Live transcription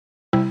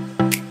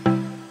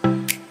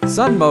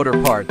Sun Motor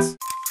Parts.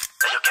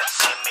 Now you can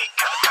see me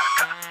ka ka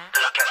ka.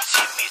 Now you can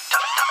see me ta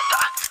ta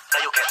ta.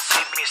 Now you can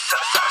see me sa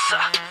sa sa.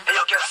 Now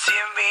you can see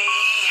me.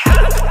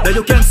 Now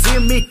you can see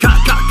me ka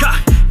ka ka.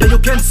 Now you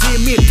can see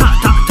me ta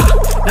ta ta.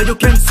 Now you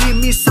can see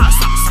me sa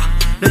sa sa.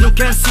 Now you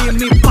can see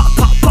me pa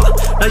pa pa.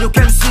 Now you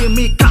can see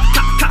me ka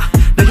ka ka.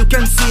 Now you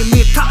can see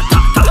me ta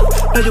ta ta.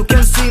 Now you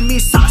can see me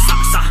sa sa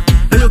sa.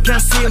 Now you can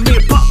see me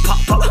pa pa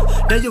pa.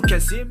 Now you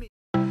can see me.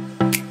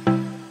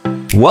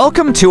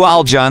 Welcome to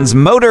Jhon's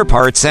Motor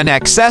Parts and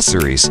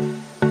Accessories.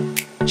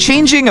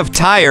 Changing of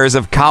tires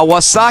of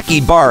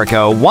Kawasaki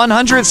Barako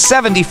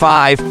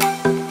 175.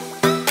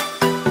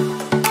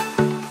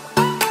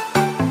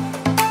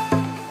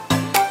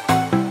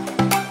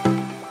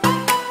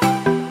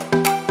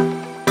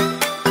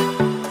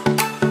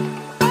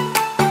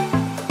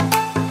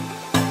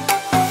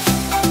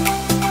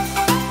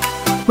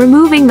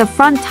 Removing the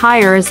front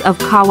tires of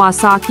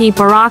Kawasaki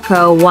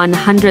Barako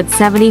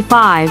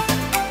 175.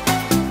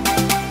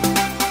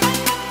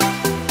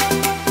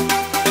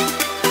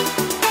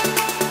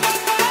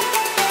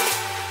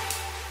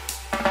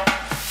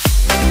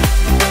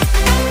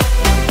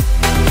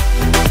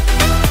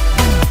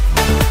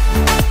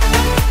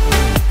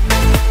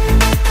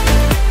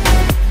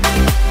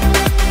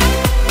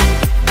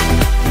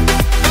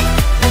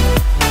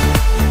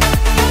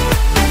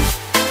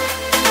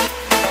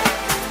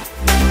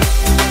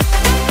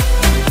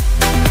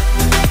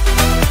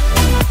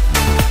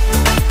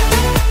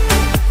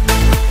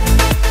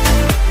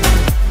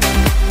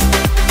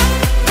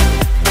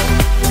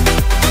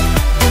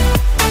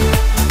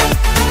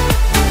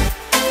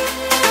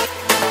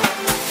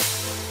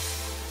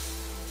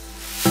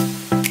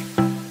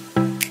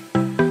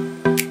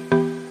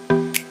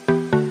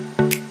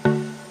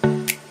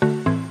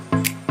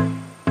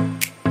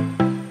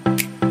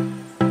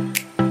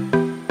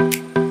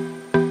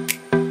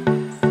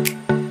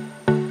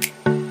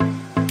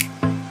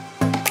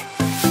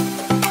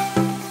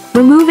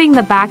 Removing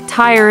the back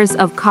tires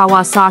of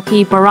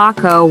Kawasaki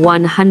Barako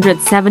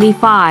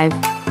 175.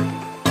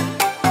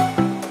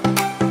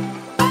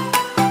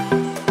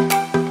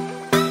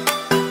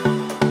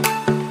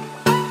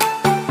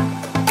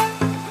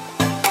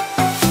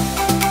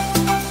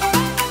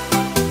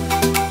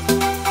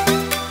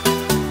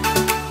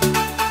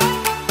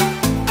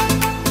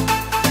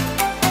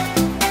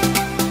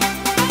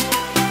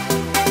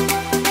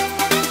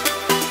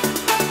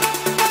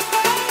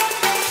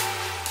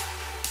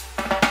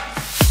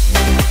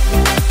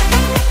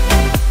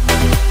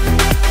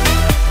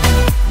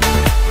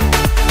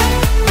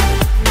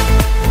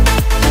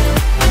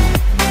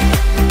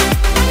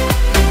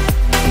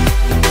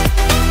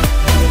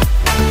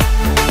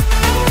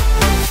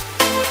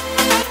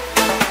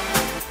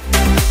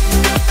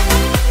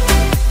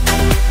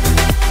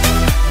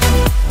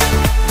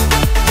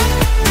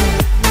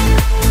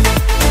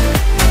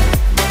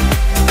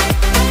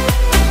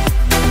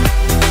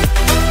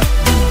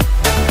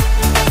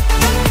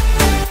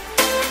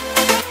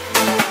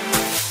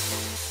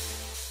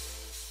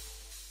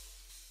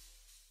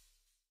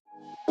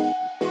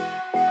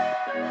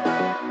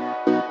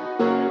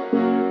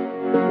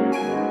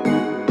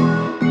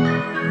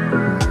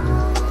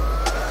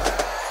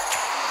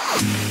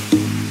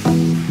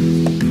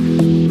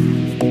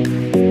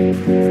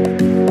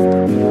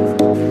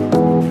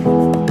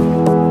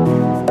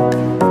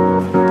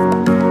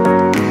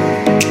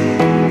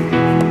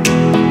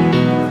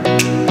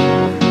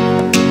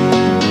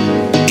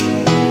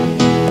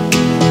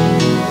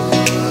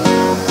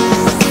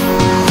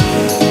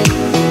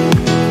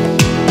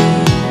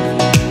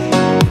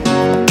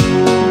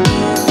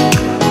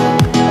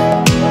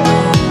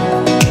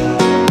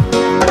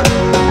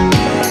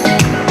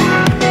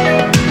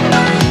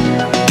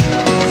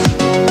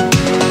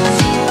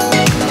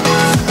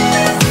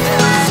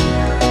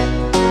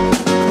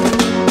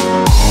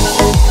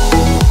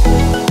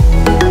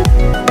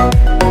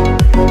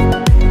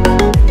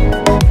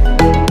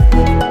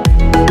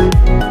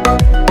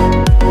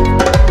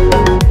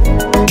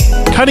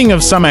 Cutting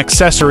of some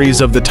accessories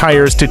of the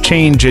tires to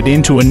change it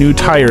into a new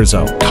tire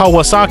zone.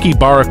 Kawasaki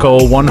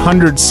Barako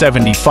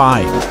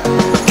 175.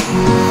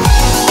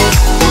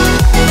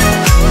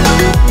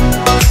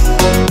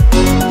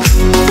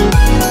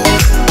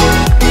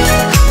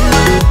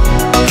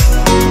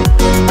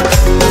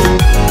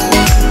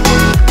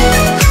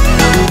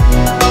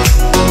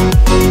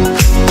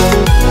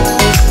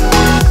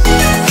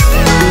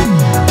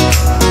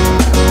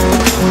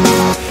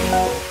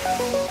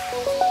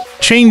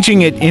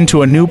 Changing it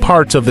into a new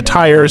parts of the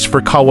tires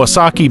for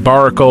Kawasaki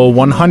Barako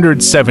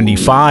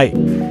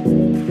 175.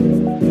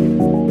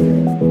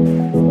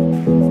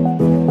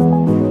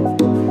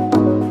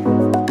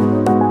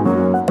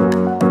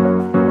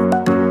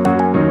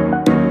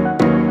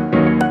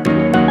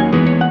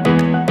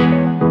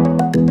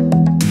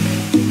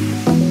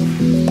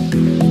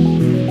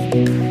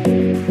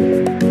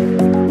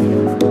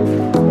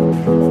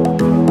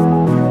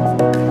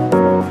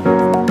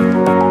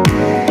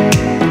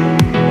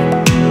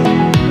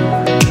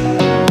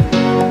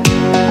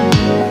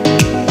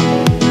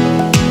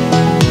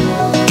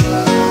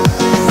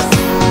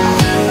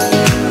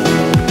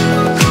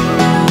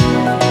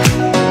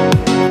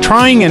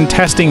 Trying and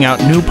testing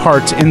out new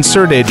parts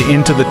inserted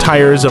into the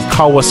tires of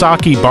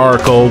Kawasaki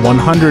Barako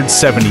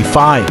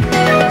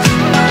 175.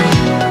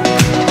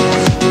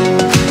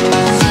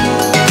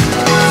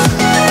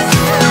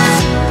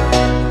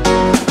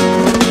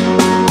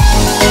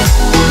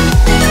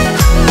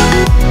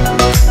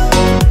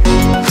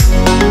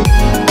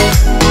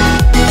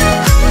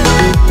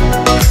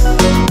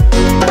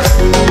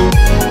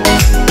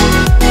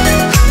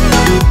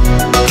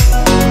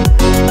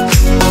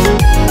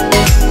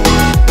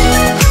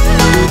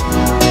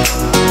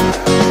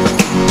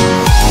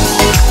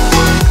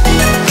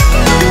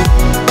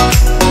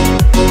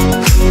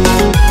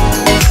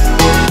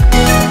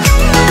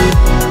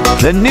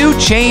 The new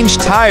changed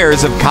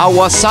tires of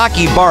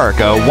Kawasaki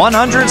Barako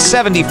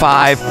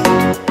 175.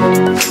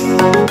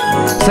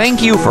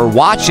 Thank you for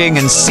watching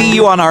and see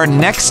you on our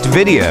next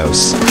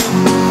videos.